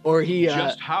 Or he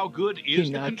Just how good is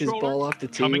he the knocked his controller? ball off the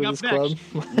tee Coming with up his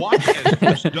club. next, watch as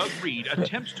Miss Doug Reed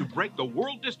attempts to break the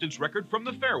world distance record from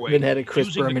the fairway Then had a Chris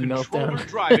using Berman the controller meltdown.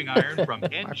 driving iron from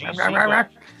NGC Golf.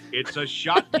 It's a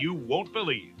shot you won't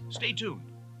believe. Stay tuned.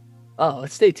 Oh,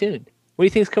 let's stay tuned. What do you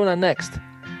think's coming on next?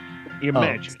 Oh, it's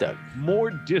Imagine Doug. more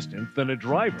distance than a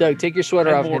driver Doug, take your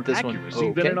sweater off and and more hit this one.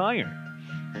 accuracy than an iron.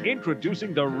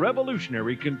 Introducing the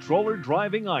revolutionary controller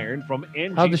driving iron from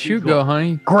NGC How'd the shoot go, Golf.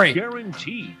 honey? Great.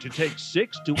 Guaranteed to take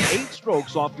 6 to 8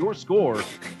 strokes off your score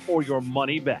or your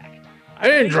money back. I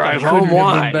didn't drive home. Couldn't have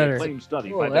Why? been better. Claim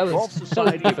study Oh, by that the was- Golf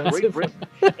Society of Great Britain.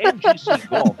 NGC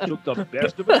Golf took the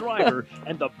best of a driver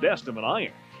and the best of an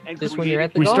iron. And Just when you're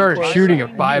at the We golf started course. shooting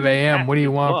at 5 a.m. What do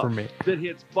you want from me? that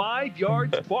hits 5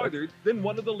 yards farther than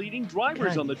one of the leading drivers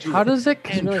God, on the tour. How does it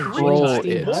It's really control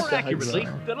interesting. it? more What the accurately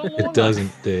heck? than a long It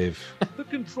doesn't, Dave. iron. The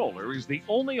controller is the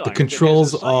only iron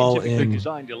control's that has a all scientifically in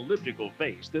designed elliptical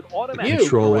face that automatically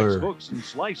controller. corrects hooks and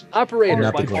slices, Operator. followed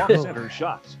Not by the glove. off-center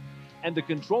shots. And the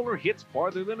controller hits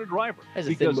farther than a driver That's a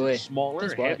thin because boy. its smaller,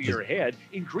 Just watch. heavier head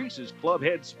increases club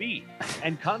head speed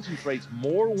and concentrates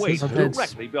more weight So that's-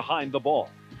 directly behind the ball.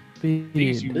 These Speed.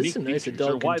 This is unique a nice features are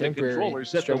adult why the contemporary controller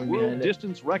set the strumming world behind it.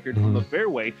 distance record from the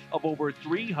fairway of over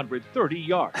 330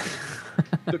 yards.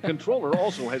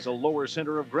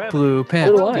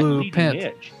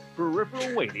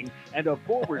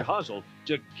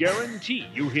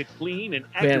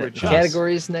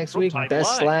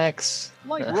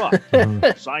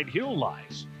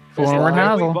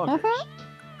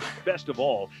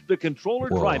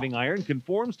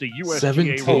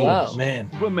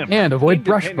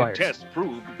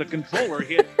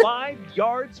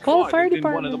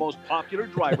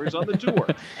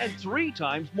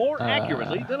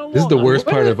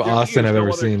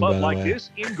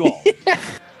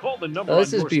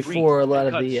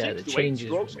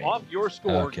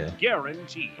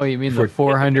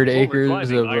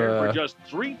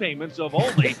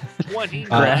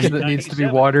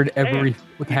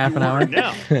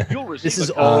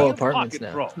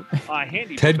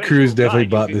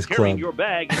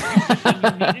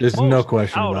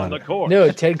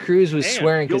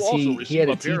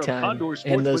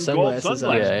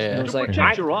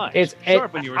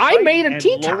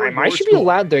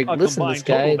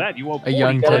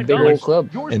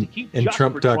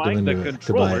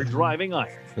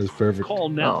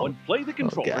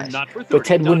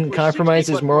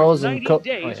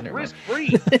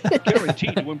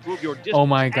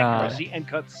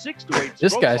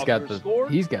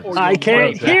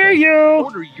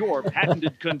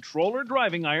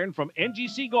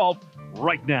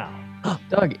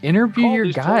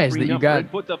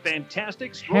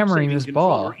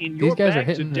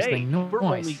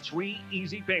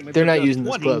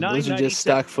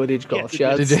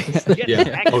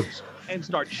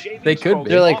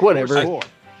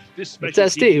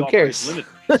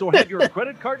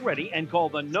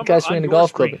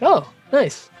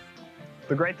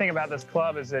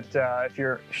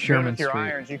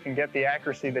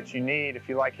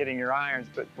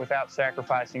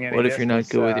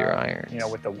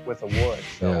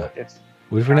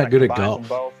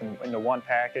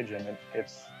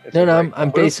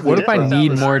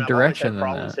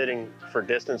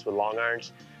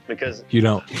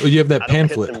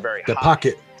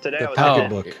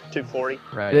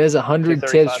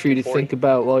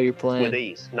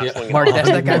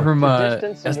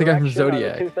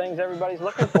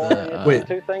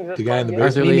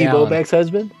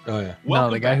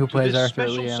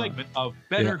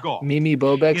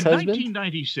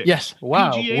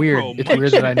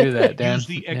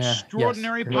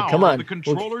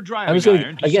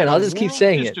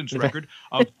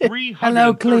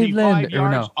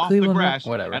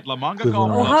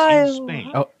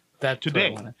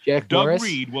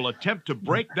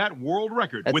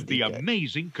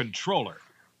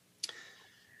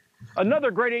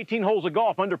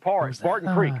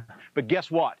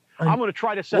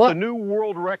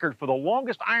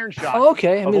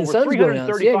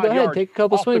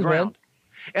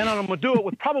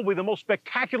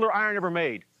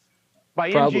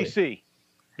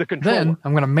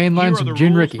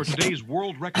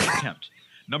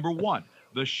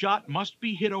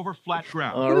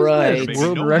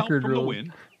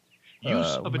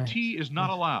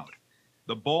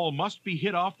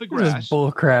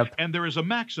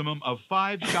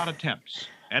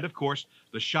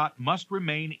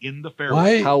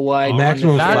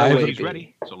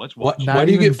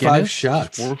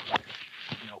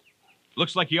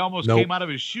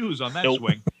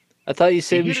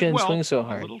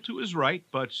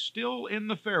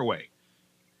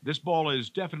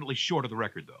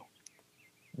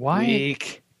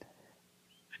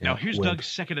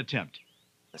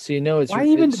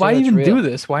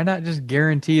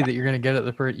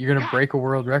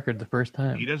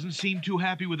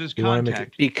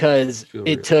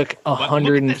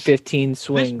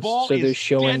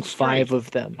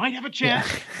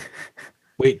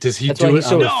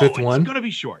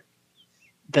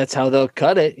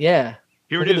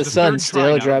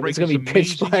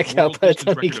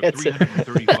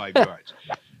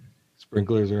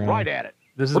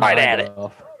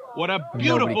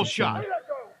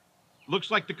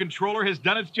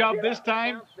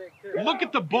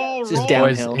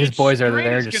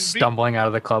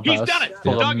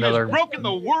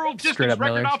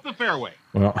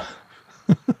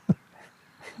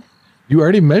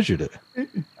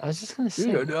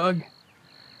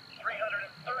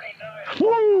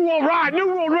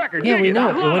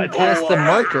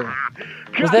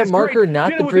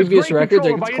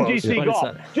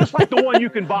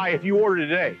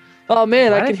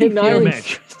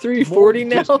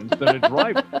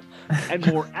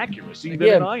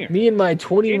 my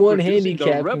 21 Introducing the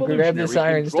handicap and grab this revolutionary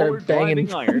iron and start controller banging,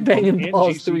 driving iron banging from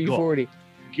balls NGC 340.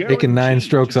 Taking 9 Guaranteed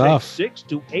strokes to take off. 6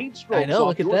 to 8 strokes I know, off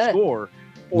look at your that. score,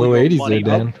 or Low your 80s money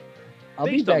there, Dan. up.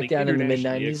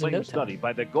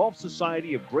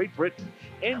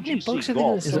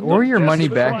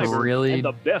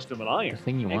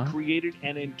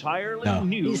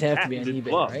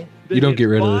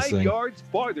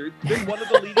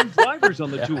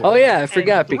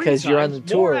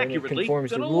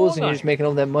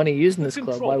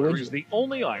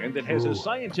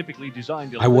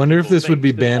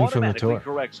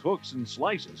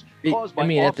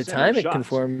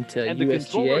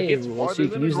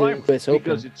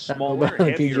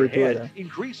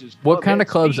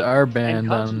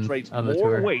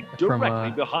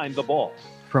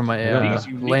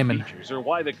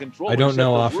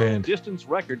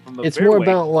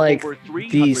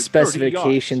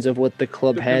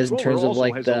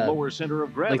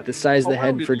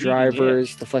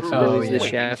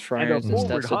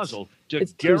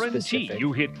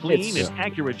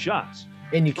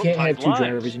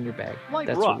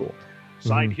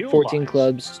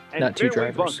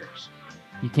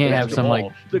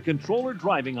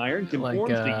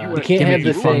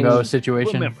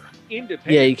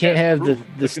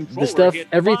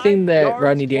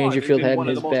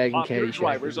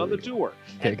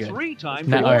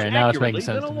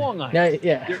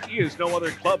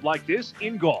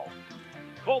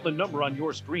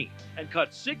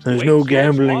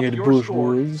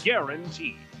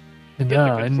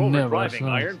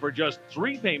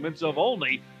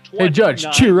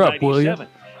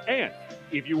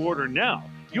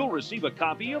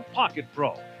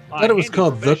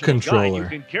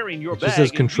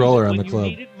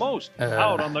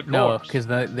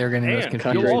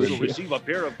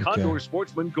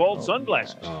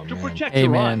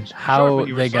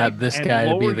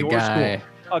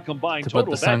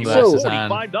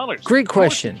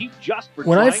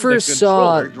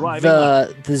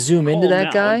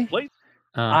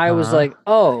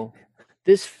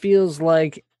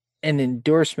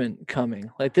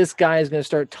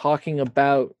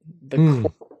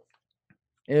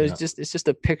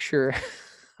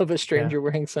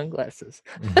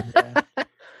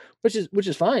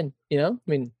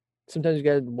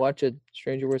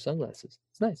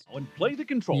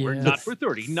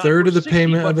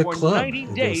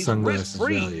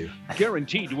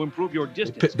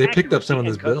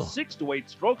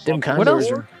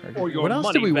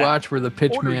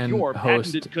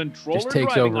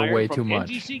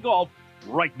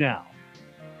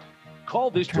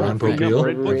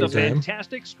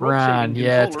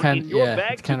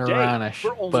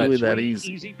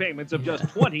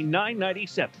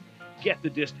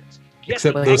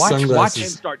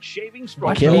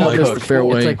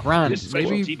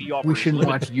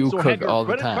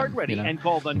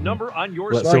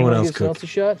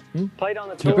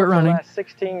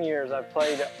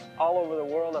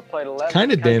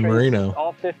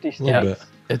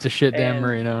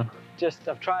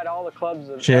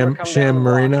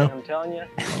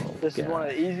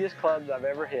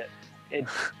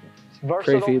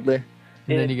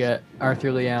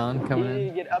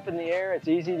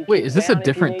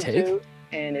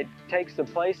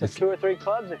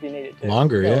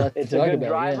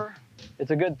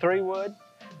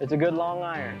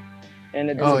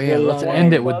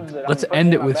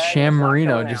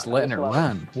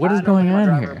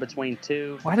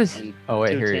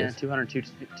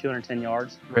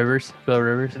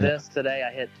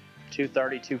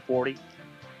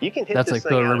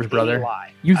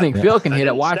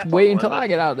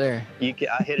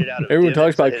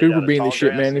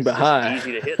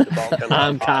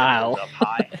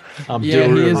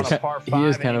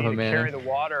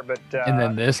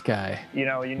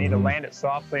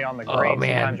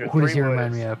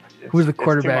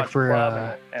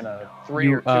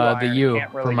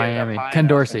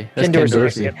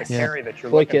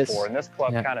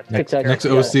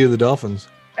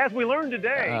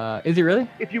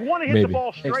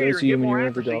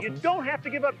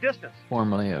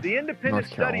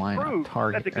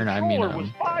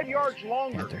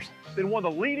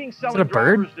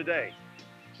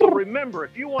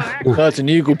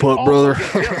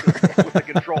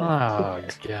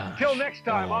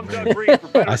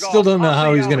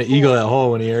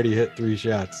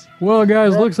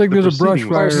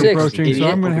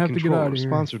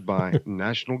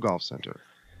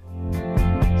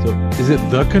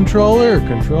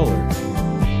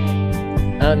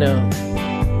 I don't know.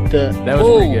 That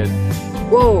was pretty good.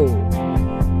 Whoa.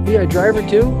 We got a driver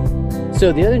too?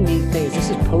 So the other neat thing is this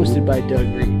is posted by Doug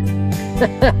Reed.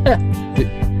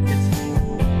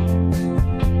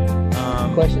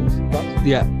 Questions? Thoughts?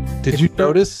 Yeah. Did you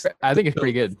notice? I think it's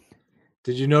pretty good.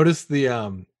 Did you notice the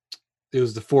it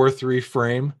was the 4-3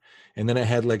 frame, and then it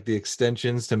had like the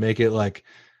extensions to make it like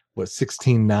what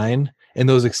 16.9, and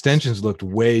those extensions looked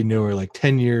way newer, like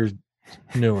 10 years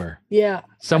newer. Yeah.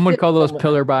 Some would call those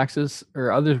pillar boxes,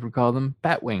 or others would call them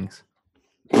bat wings.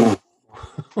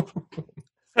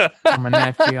 Coming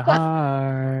at you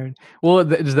hard. Well,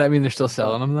 does that mean they're still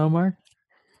selling them though, Mark?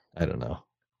 I don't know.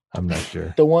 I'm not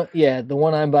sure. The one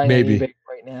I'm buying Maybe. on eBay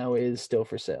right now is still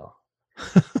for sale.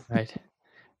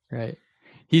 Right.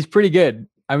 He's pretty good.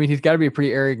 I mean, he's got to be a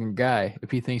pretty arrogant guy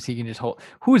if he thinks he can just hold.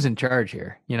 Who's in charge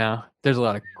here? You know, there's a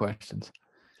lot of questions.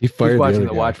 He fired watching the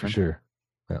the other guy, for Watchmen. sure.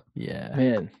 Yeah.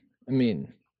 Man, I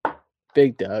mean,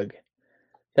 Big Doug.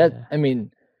 I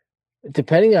mean,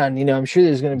 depending on, I'm sure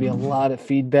there's going to be a lot of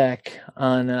feedback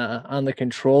on the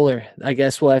controller. I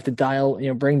guess we'll have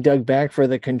to bring Doug back for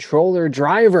the controller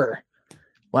driver.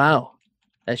 Wow,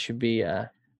 that should be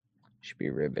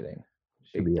riveting.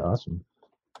 Should be awesome.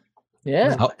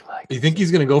 Yeah, You think he's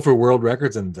gonna go for world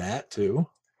records in that too?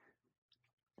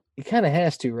 he kind of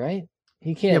has to, right?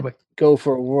 He can't go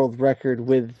for a world record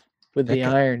with the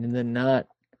iron and then not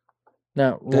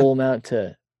roll him out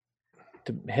to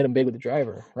hit him big with the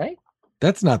driver, right?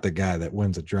 That's not the guy that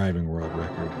wins a driving world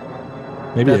record.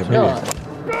 Maybe No,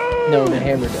 the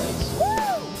hammer does.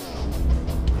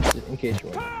 Just in case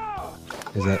you're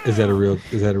wondering. is that a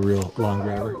real long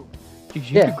driver?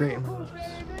 Yeah. Great.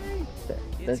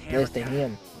 That's the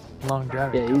ham. Long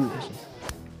driver. Yeah,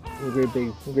 he's a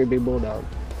great big bulldog.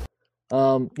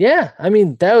 Yeah, I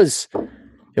mean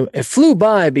it flew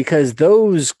by because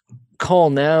those call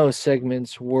now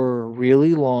segments were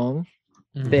really long.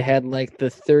 Mm-hmm. They had like the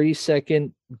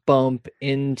 30-second bump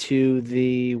into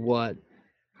the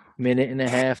minute and a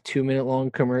half, 2-minute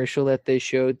long commercial that they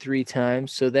showed 3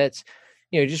 times. So that's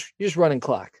just running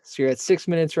clock. So you're at 6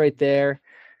 minutes right there,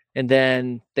 and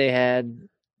then they had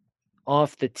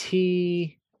off the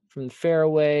tee from the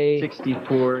fairway,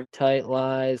 64, tight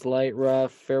lies, light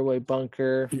rough, fairway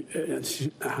bunker.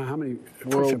 How many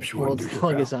World's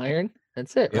longest iron.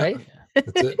 That's it, right?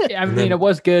 That's it. I mean, it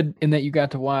was good in that you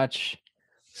got to watch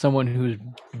someone who's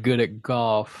good at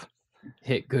golf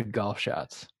hit good golf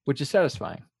shots, which is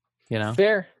satisfying.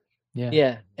 Fair.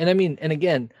 Yeah. And I mean, and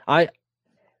again,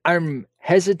 I'm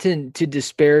hesitant to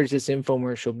disparage this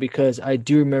infomercial because I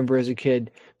do remember as a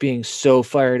kid being so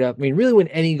fired up. I mean, really when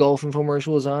any golf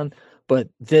infomercial was on, but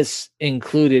this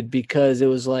included because it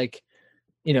was like,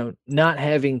 not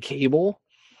having cable.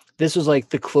 This was like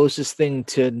the closest thing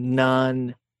to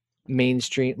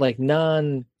non-mainstream, like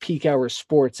non-peak hour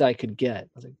sports I could get. I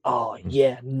was like, oh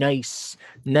yeah, nice.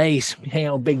 Hang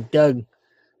out with Big Doug,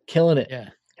 killing it. Yeah.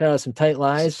 Hit out some tight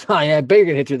lies. Oh yeah, I bet you're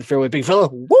gonna hit through the fairway, big fella.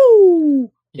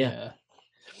 Woo! Yeah.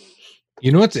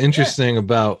 You know what's interesting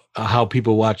about how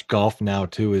people watch golf now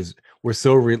too is we're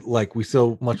so we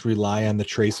so much rely on the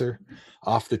tracer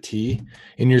off the tee,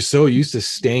 and you're so used to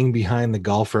staying behind the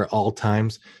golfer at all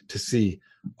times to see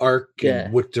arc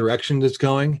and what direction it's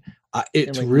going.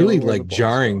 It's really like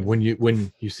jarring when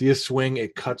you see a swing,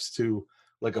 it cuts to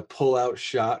like a pull out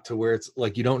shot to where it's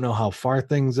like you don't know how far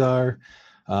things are.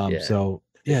 So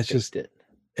yeah, it's just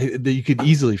you could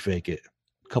easily fake it.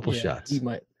 A couple shots.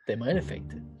 They might have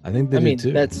faked it. I think they did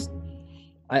too.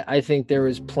 I think there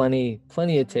was plenty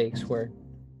of takes where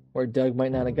Doug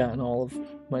might not have gotten all of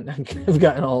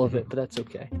it, but that's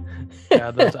okay. Yeah,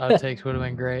 those outtakes would have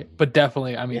been great. But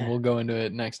definitely, I mean, we'll go into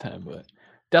it next time, but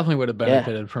definitely would have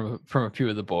benefited from a few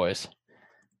of the boys.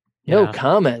 No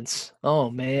comments. Oh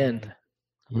man.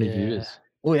 How many views?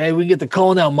 Well, hey, we can get the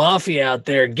Call Now Mafia out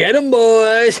there. Get them,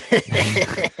 boys.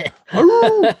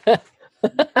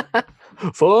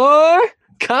 For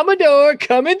Commodore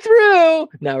coming through.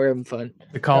 Now we're having fun.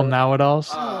 The Call Now-It-Alls.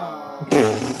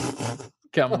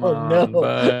 Come on,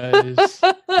 boys.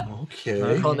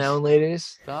 Okay. Call Now and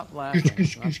Laters. Stop laughing.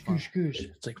 It's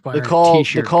like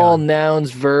The call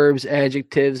nouns, verbs,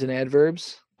 adjectives, and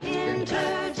adverbs.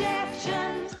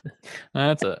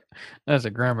 That's a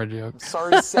grammar joke.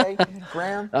 Sorry to say,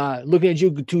 Graham. Looking at you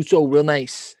two so real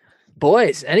nice.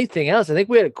 Boys, anything else? I think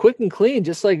we had a quick and clean,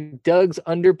 just like Doug's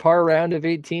under par round of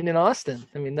 18 in Austin.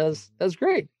 I mean, that was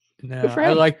great. No, Good for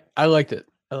him. I liked it.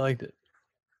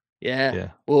 Yeah.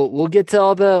 We'll get to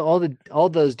all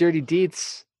those dirty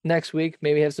deets next week.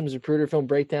 Maybe have some Zapruder film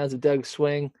breakdowns of Doug's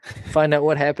swing. Find out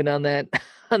what happened on that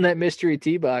mystery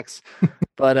tee box.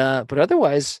 But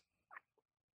otherwise,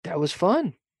 that was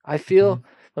fun. I feel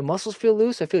my muscles feel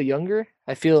loose. I feel younger.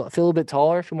 I feel a little bit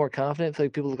taller. I feel more confident. I feel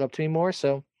like people look up to me more.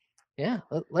 So yeah,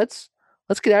 let's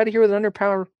get out of here with an under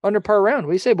par round.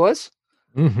 What do you say, boys?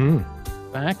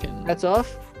 Back and that's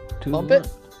off. Bump it.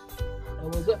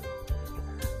 And what's up?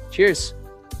 Cheers.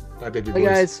 Bye, baby Bye, boys.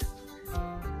 guys.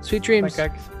 Sweet dreams. Bye,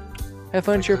 guys. Have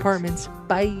fun at your apartments.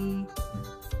 Bye.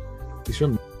 He's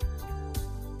from.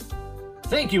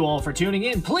 Thank you all for tuning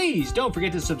in. Please don't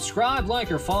forget to subscribe, like,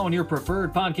 or follow on your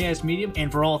preferred podcast medium. And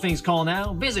for all things Call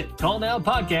Now, visit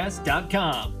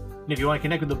callnowpodcast.com. And if you want to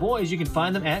connect with the boys, you can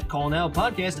find them at Call Now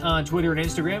Podcast on Twitter and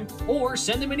Instagram, or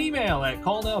send them an email at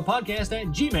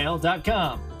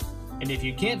callnowpodcast@gmail.com. And if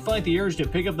you can't fight the urge to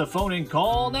pick up the phone and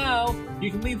call now,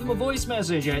 you can leave them a voice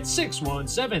message at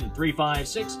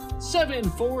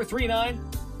 617-356-7439.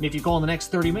 And if you call in the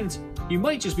next 30 minutes, you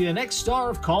might just be the next star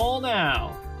of Call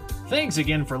Now. Thanks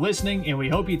again for listening, and we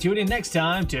hope you tune in next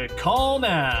time to Call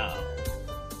Now.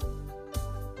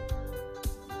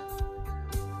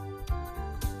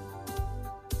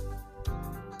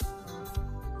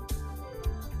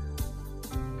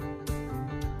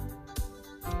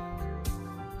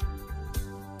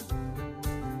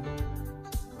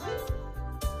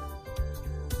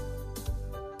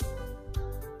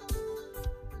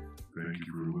 Thank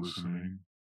you for listening.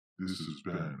 This has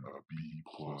been a B+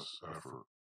 effort.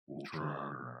 We'll try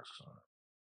harder next time.